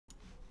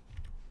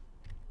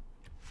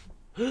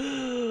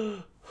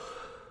Every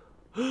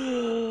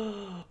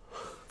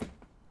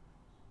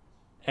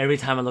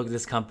time I look at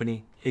this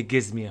company, it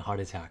gives me a heart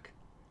attack.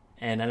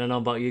 And I don't know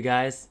about you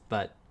guys,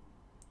 but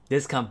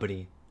this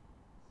company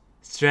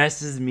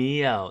stresses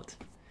me out.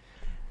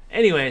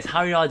 Anyways, how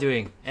are y'all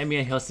doing? Emmy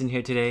and Hilson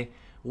here today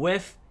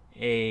with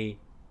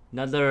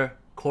another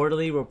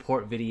quarterly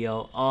report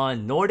video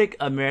on Nordic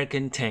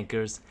American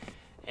Tankers.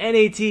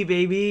 NAT,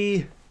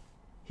 baby!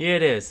 Here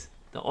it is.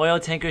 The oil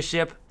tanker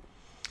ship,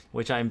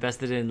 which I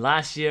invested in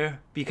last year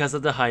because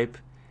of the hype.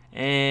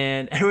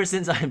 And ever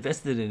since I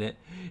invested in it,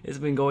 it's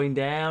been going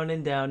down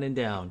and down and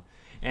down.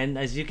 And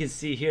as you can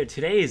see here,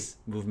 today's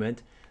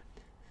movement,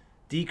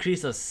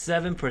 decrease of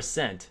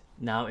 7%.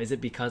 Now, is it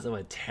because of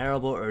a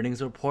terrible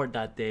earnings report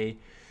that they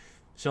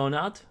shown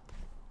out?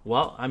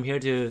 Well, I'm here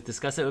to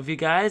discuss it with you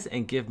guys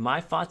and give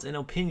my thoughts and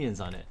opinions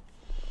on it.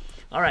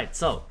 Alright,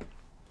 so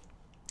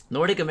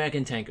Nordic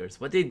American Tankers,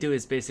 what they do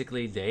is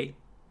basically they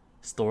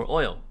store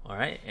oil,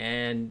 alright?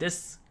 And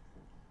this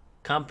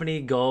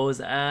company goes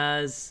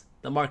as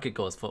the market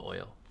goes for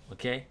oil,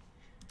 okay?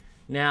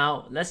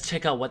 Now, let's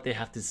check out what they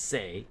have to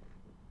say,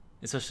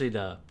 especially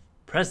the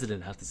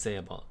president have to say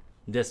about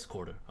this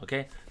quarter,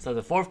 okay? So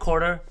the fourth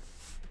quarter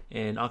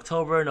in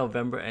October,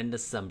 November, and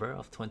December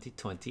of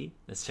 2020.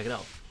 Let's check it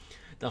out.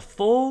 The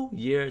full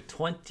year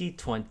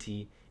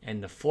 2020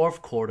 and the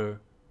fourth quarter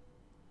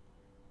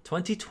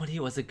 2020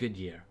 was a good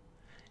year.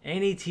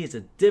 NAT is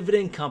a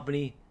dividend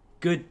company,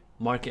 good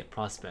market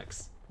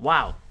prospects.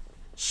 Wow.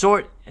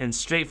 Short and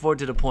straightforward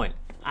to the point.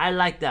 I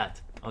like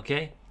that,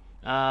 okay?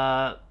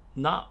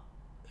 Not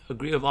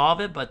agree with all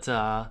of it, but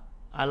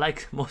I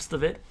like most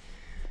of it.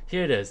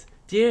 Here it is.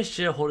 Dear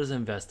shareholders and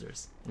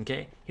investors,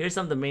 okay? Here's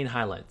some of the main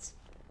highlights.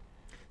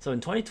 So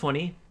in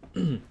 2020,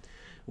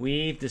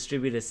 we've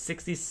distributed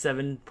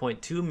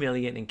 67.2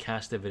 million in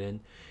cash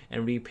dividend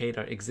and repaid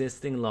our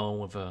existing loan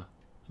with a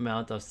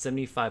amount of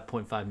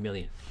 75.5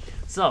 million.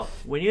 So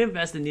when you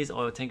invest in these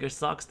oil tanker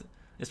stocks,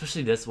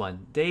 especially this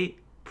one, they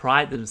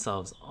pride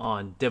themselves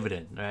on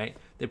dividend, right?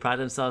 They pride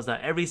themselves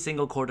that every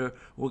single quarter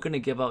we're going to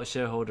give out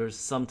shareholders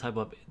some type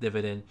of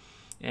dividend,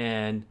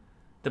 and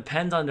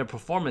depends on their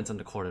performance on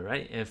the quarter,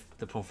 right? If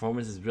the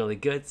performance is really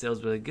good,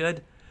 sales really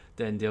good,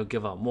 then they'll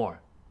give out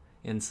more.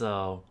 And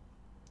so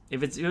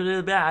if it's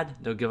really bad,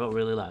 they'll give out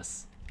really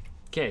less.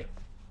 Okay.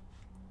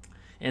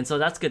 And so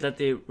that's good that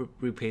they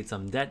repaid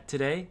some debt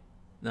today.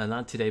 No,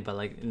 not today, but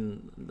like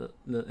in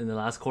the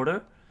last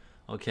quarter.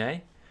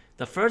 Okay.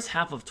 The first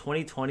half of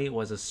 2020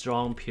 was a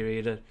strong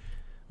period.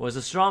 For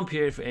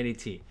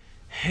NAT.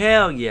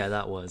 Hell yeah,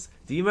 that was.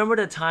 Do you remember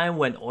the time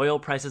when oil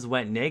prices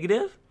went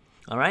negative?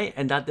 All right,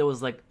 and that there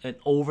was like an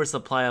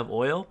oversupply of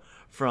oil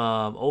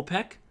from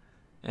OPEC,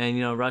 and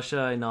you know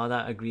Russia and all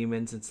that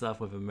agreements and stuff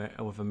with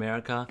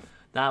America.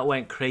 That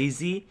went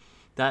crazy.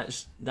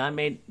 That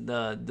made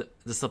the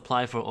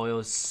supply for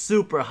oil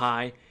super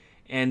high,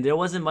 and there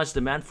wasn't much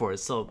demand for it.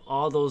 So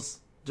all those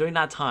during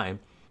that time,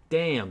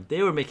 damn,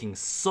 they were making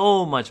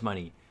so much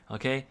money.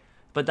 Okay,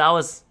 but that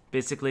was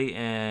basically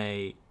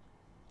a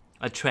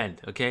trend.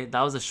 Okay,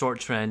 that was a short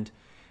trend,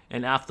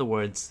 and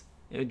afterwards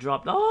it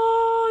dropped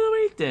all the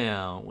way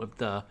down with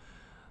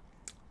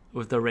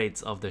the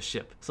rates of the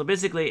ship. So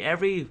basically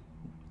every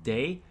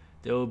day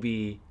there will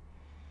be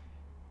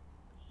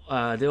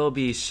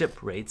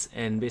ship rates,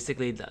 and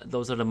basically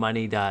those are the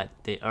money that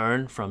they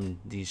earn from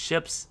these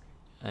ships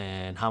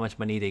and how much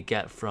money they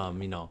get from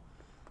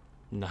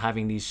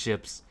having these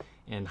ships,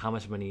 and how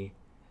much money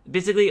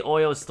basically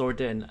oil is stored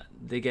there and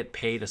they get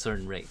paid a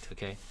certain rate.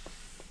 Okay,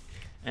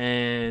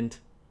 and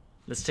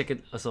let's check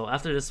it. So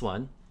after this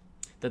one,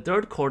 the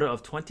third quarter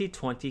of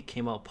 2020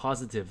 came out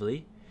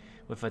positively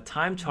with a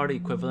time charter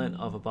equivalent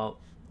of about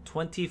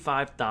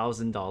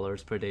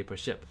 $25,000 per day per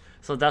ship.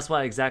 So that's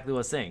what exactly what I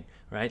was saying,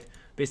 right?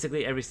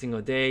 Basically every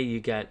single day you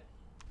get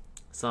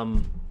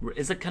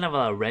it's a kind of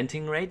a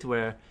renting rate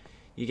where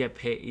you get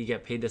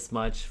paid this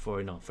much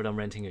for them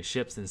renting your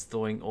ships and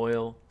storing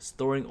oil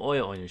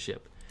on your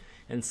ship.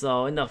 And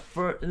so in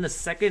the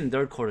second and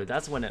third quarter,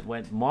 that's when it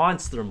went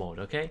monster mode.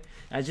 Okay,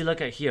 as you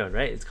look at here,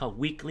 right, it's called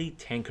weekly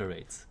tanker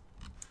rates.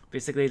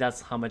 Basically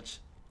that's how much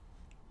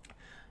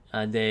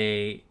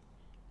it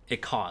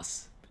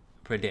costs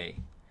per day,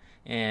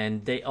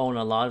 and they own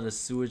a lot of the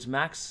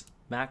Suezmax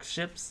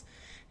ships.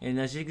 And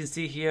as you can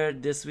see here,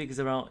 this week is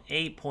around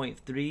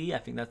 8.3. I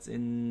think that's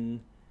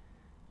in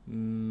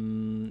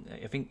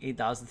I think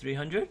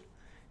 8,300,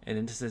 and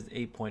then this is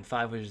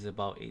 8.5, which is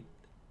about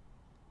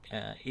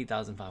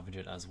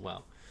 8,500 as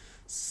well.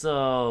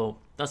 So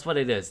that's what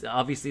it is.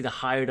 Obviously, the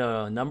higher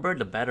the number,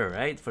 the better,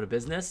 right, for the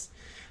business.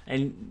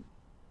 And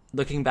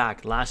looking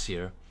back last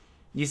year,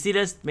 you see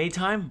this May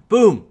time,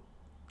 boom!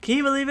 Can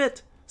you believe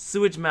it?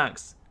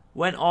 Suezmax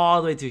went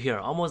all the way to here,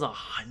 almost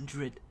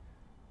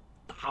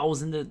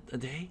 100,000 a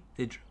day.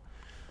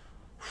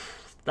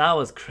 That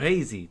was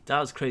crazy.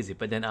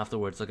 But then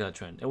afterwards, look at that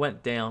trend. It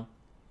went down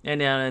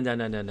and down and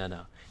down and down and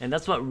down. And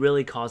that's what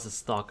really caused the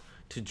stock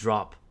to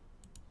drop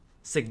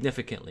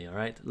significantly. All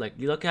right, like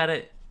you look at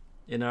it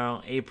in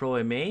around April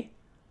and May,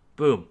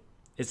 boom,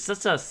 it's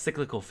such a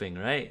cyclical thing,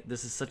 right?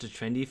 This is such a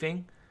trendy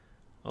thing.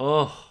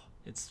 Oh,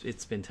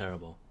 it's been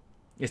terrible.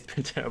 It's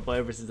been terrible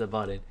ever since I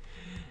bought it.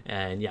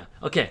 And yeah,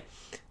 okay,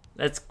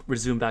 let's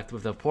resume back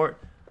with the report.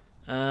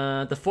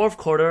 The fourth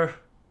quarter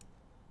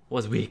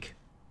was weak.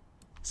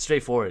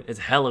 Straightforward. It's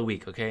hella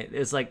weak. Okay,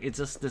 it's like it's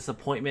just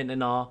disappointment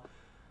and all.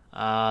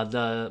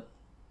 The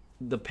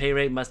pay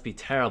rate must be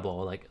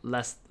terrible, like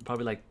less,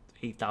 probably like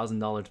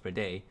 $8,000 per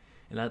day,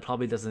 and that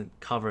probably doesn't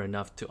cover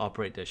enough to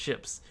operate their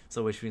ships.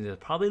 So which means they're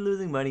probably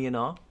losing money and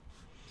all.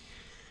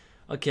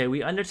 Okay,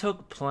 we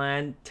undertook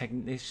planned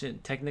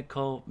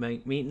technical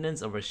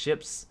maintenance of our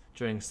ships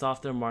during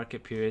softer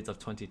market periods of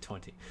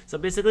 2020. So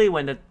basically,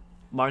 when the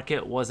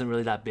market wasn't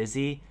really that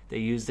busy, they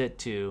used it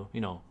to,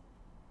 you know,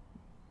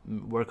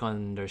 work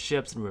on their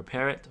ships and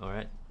repair it. All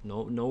right,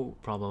 no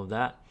problem with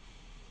that.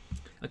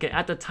 Okay,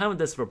 at the time of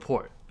this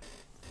report,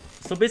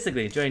 so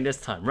basically during this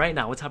time, right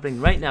now, what's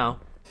happening right now,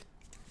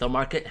 the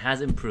market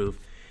has improved,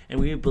 and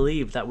we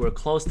believe that we're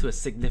close to a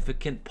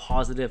significant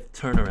positive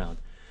turnaround.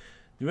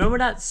 Remember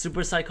that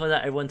super cycle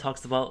that everyone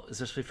talks about,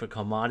 especially for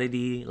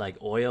commodity like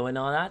oil and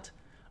all that,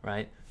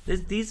 right?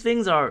 These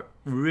things are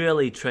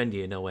really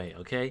trendy in a way,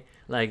 okay?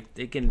 Like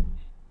they can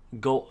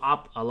go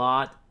up a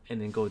lot and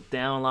then go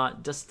down a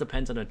lot, just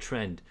depends on a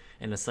trend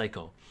and a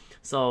cycle.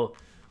 So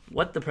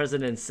what the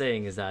president's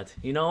saying is that,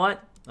 you know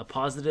what? A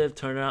positive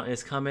turnaround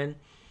is coming.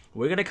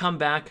 We're gonna come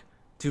back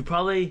to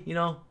probably, you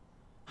know,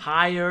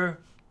 higher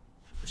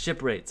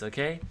ship rates,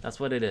 okay? That's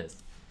what it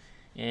is.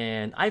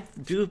 And I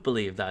do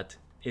believe that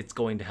it's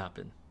going to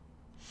happen.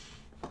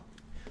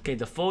 Okay,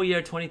 the full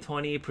year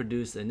 2020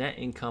 produced a net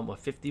income of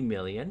 50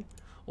 million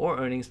or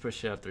earnings per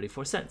share of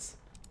 34 cents.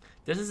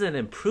 This is an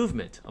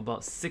improvement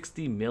about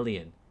 60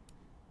 million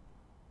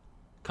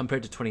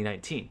compared to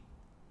 2019.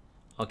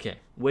 Okay,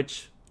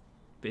 which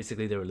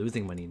basically they were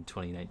losing money in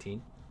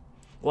 2019.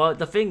 Well,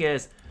 the thing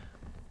is,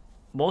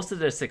 most of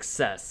their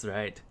success,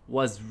 right,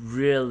 was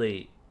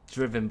really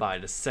driven by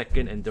the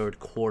second and third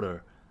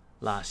quarter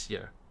last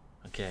year.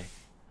 Okay,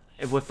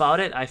 if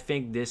without it, I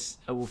think they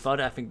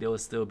will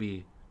still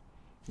be,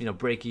 you know,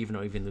 break even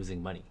or even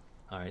losing money.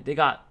 All right, they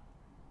got,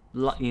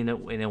 you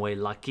know, in a way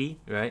lucky,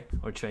 right,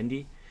 or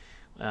trendy,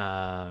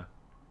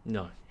 you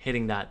know,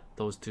 hitting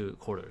those 2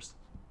 quarters.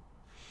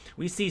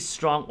 We see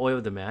strong oil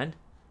demand,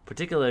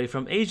 particularly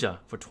from Asia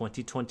for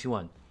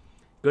 2021.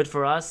 Good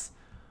for us.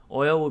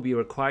 Oil will be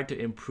required to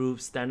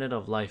improve standard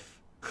of life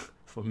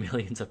for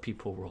millions of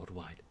people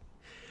worldwide.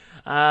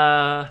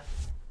 I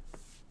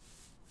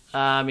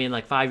mean,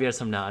 like 5 years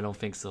from now, I don't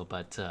think so.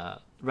 But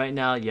right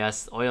now,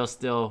 yes, oil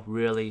still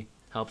really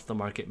helps the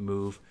market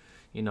move,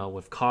 you know,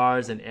 with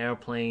cars and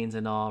airplanes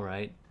and all,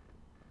 right?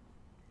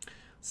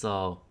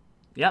 So,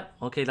 yep,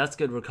 okay, that's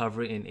good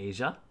recovery in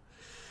Asia.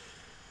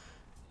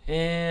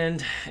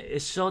 And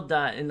it showed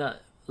that in the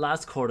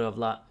last quarter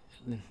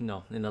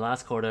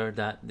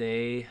that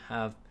they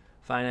have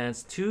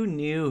financed 2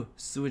 new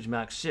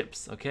Suezmax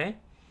ships, okay?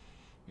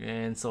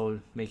 And so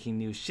making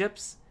new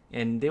ships,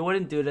 and they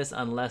wouldn't do this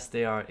unless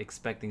they are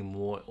expecting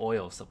more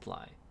oil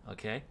supply,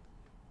 okay?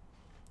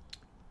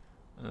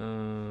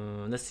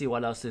 Let's see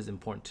what else is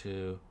important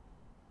to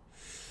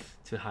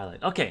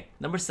highlight. Okay,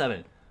 number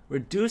 7,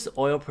 reduce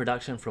oil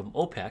production from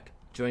OPEC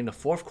during the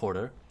 4th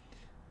quarter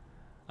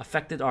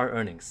affected our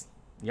earnings.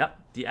 Yep,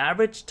 the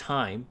average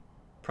time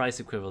price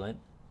equivalent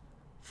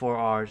for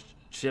our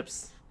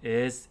ships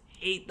is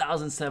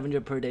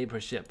 8,700 per day per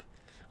ship.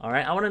 All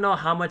right, I want to know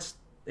how much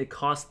it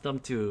costs them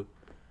to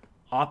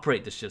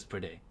operate the ships per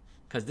day,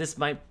 because this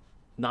might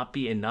not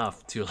be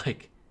enough to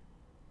like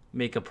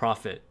make a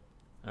profit.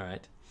 All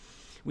right,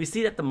 we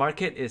see that the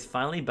market is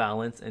finally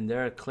balanced and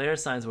there are clear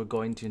signs we're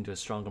going into a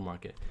stronger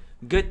market.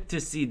 Good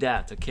to see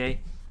that.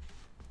 Okay,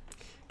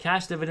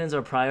 cash dividends are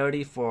a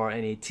priority for our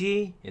NAT.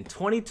 In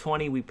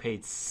 2020 we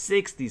paid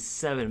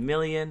 67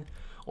 million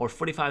or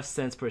 45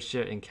 cents per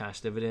share in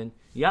cash dividend.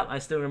 Yep, I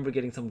still remember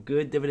getting some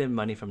good dividend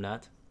money from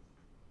that.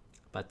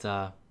 But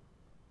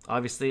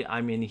obviously,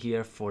 I'm in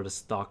here for the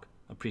stock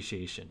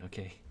appreciation,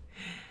 okay?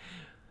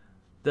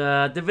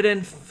 The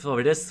dividend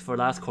for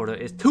last quarter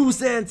is 2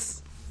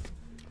 cents!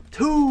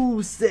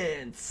 2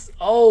 cents!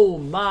 Oh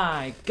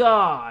my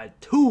god!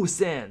 2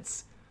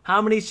 cents!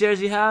 How many shares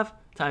you have?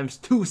 Times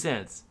 2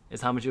 cents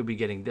is how much you'll be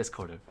getting this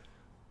quarter.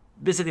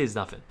 Basically, it's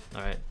nothing,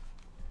 alright?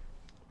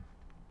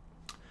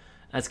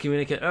 As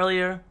communicated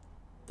earlier,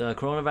 the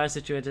coronavirus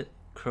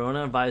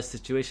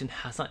situation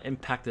has not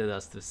impacted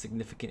us to a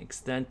significant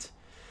extent,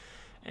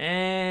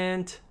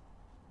 and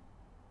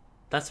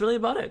that's really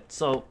about it.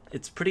 So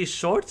it's pretty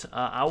short.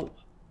 I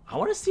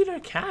want to see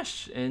their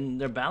cash and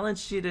their balance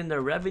sheet and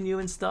their revenue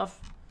and stuff.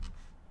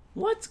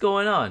 What's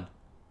going on?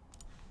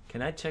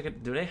 Can I check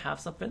it? Do they have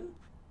something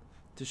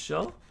to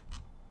show?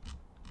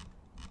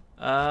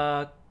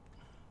 Well,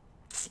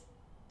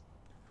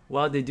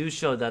 they do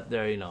show that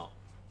they're, you know.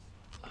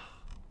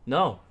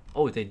 No.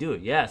 Oh, they do.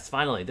 Yes,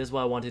 finally. This is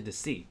what I wanted to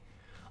see.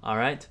 All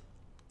right.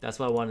 That's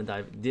what I want to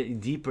dive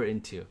deeper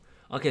into.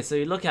 Okay, so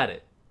you look at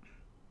it.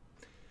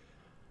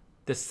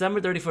 December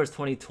 31st,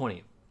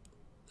 2020.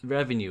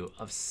 revenue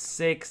of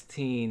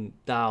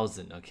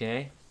 16,000,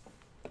 okay?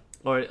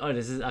 Or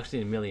this is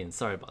actually in millions.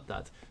 Sorry about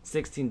that.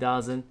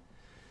 16,000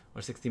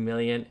 or 60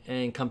 million,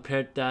 and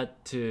compared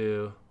that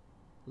to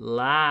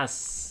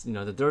last,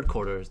 the third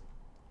quarter,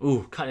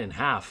 cut in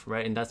half,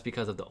 right? And that's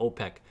because of the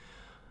OPEC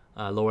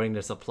lowering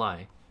their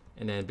supply,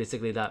 and then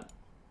basically that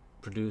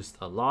produced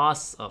a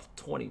loss of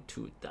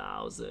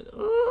 22,000.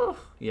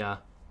 Yeah.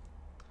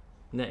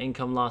 Net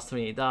income loss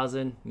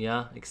 28,000.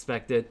 Yeah,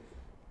 expected.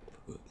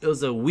 It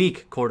was a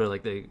weak quarter,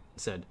 like they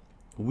said,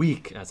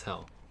 weak as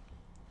hell.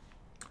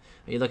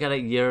 When you look at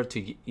it year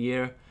to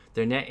year,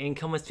 their net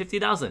income was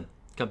 50,000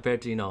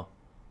 compared to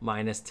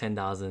minus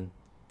 10,000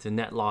 to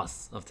net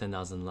loss of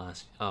 10,000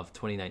 of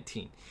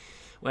 2019.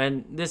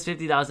 When this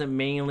 50,000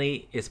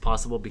 mainly is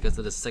possible because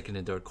of the second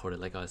and third quarter,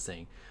 like I was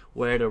saying,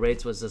 where the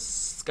rates was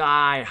just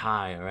sky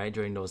high, right,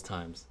 during those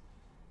times.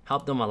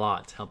 Helped them a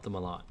lot,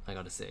 I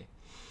gotta say.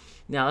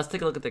 Now let's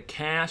take a look at the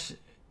cash,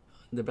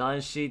 the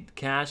balance sheet.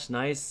 Cash,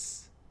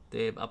 nice.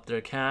 They've upped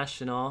their cash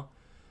and all.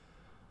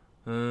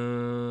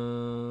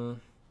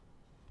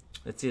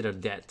 Let's see their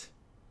debt.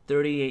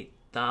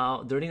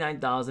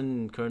 39,000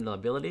 in current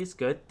liabilities.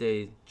 Good.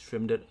 They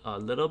trimmed it a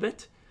little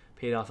bit,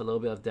 paid off a little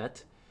bit of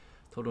debt.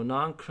 Total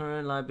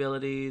non-current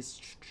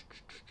liabilities.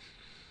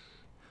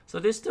 So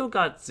they still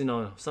got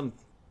some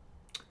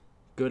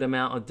good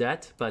amount of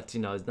debt, but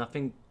it's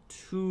nothing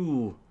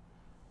too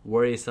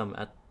worrisome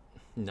at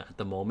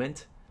the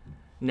moment.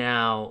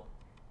 Now,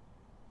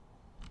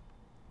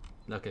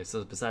 okay,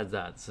 so besides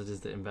that, so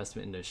there's the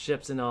investment in the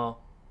ships and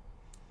all.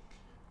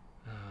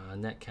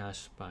 Net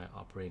cash by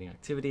operating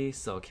activity,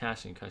 so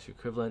cash and cash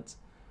equivalents.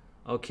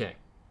 Okay,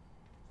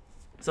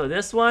 so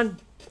this one,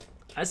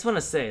 I just want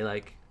to say,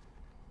 like,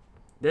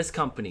 this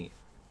company,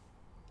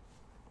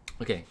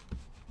 okay,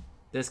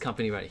 this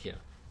company right here,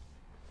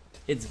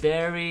 it's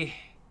very,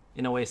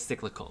 in a way,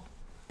 cyclical.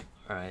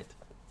 All right,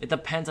 it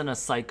depends on the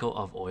cycle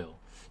of oil.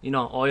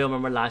 Oil,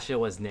 remember last year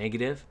was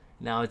negative.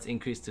 Now it's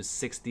increased to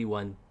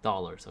 $61,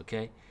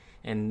 okay?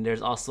 And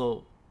there's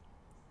also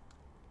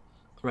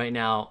right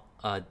now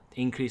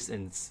increase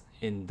in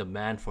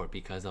demand for it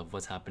because of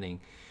what's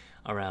happening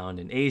around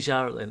in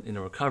Asia, in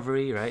the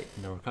recovery, right?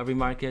 In the recovery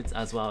markets,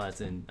 as well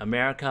as in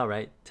America,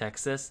 right?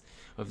 Texas,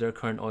 with their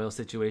current oil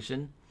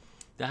situation.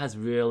 That has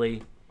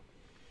really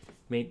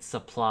made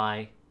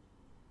supply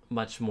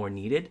much more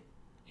needed.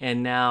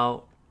 And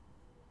now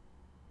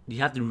you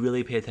have to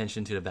really pay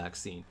attention to the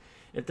vaccine.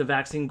 If the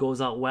vaccine goes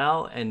out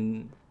well,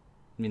 and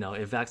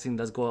if vaccine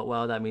does go out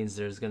well, that means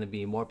there's going to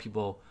be more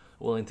people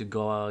willing to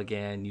go out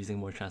again, using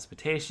more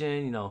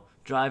transportation,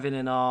 driving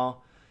and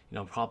all,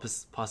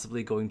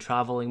 possibly going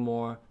traveling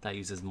more, that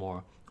uses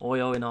more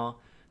oil and all,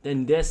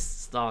 then this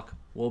stock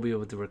will be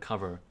able to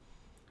recover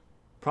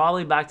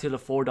probably back to the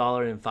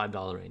 $4 and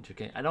 $5 range,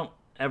 okay? I don't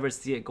ever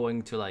see it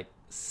going to like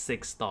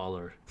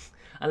 $6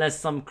 unless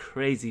some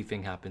crazy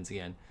thing happens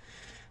again.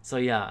 So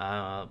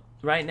yeah,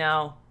 right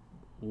now,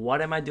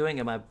 what am I doing?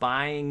 Am I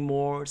buying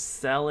more,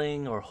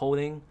 selling, or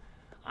holding?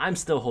 I'm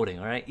still holding,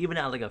 all right? Even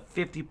at like a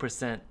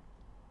 50%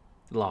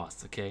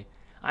 loss, okay?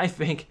 I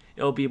think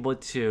it'll be able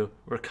to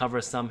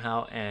recover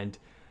somehow, and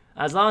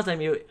as long as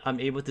I'm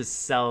able to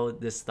sell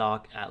this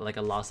stock at like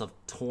a loss of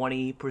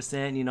 20%,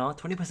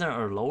 20%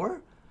 or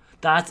lower,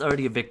 that's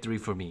already a victory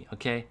for me,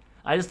 okay?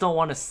 I just don't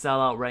want to sell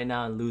out right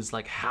now and lose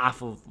like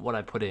half of what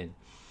I put in.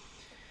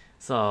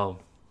 So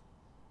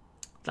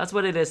that's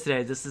what it is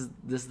today. This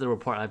is the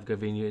report I've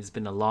given you. It's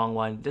been a long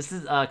one. This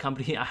is a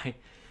company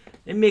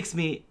it makes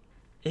me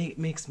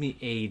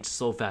age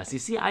so fast. You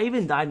see, I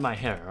even dyed my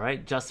hair,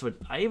 right?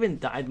 I even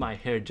dyed my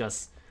hair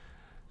just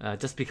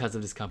because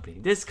of this company.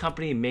 This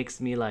company makes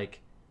me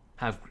like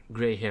have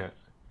gray hair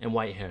and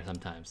white hair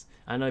sometimes.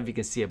 I don't know if you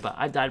can see it, but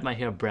I dyed my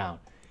hair brown,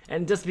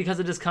 and just because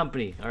of this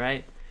company, all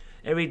right?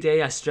 Every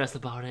day I stress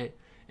about it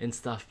and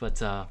stuff,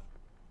 but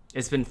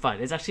it's been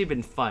fun. It's actually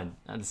been fun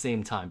at the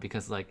same time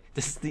because like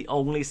this is the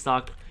only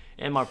stock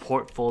in my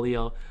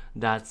portfolio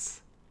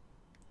that's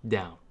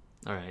down,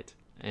 all right?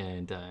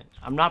 And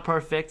I'm not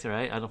perfect, all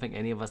right? I don't think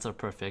any of us are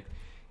perfect.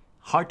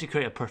 Hard to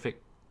create a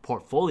perfect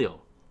portfolio.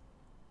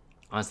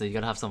 Honestly, you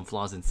gotta have some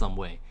flaws in some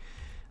way.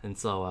 And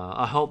so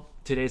I hope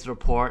today's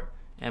report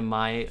and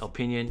my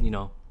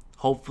opinion,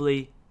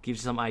 hopefully gives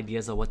you some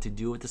ideas of what to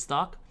do with the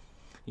stock.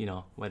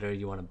 Whether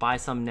you want to buy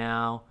some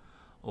now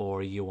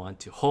or you want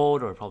to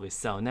hold or probably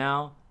sell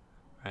now,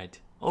 right?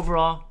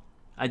 Overall,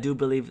 I do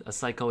believe a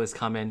cycle is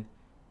coming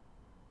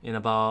in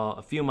about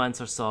a few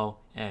months or so,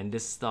 and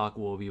this stock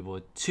will be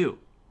able to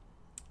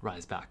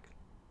rise back.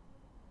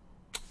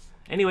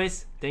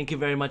 Anyways, thank you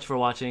very much for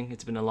watching.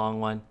 It's been a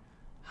long one.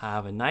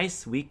 Have a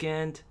nice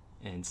weekend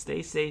and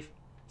stay safe,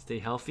 stay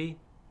healthy.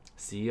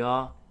 See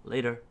y'all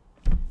later.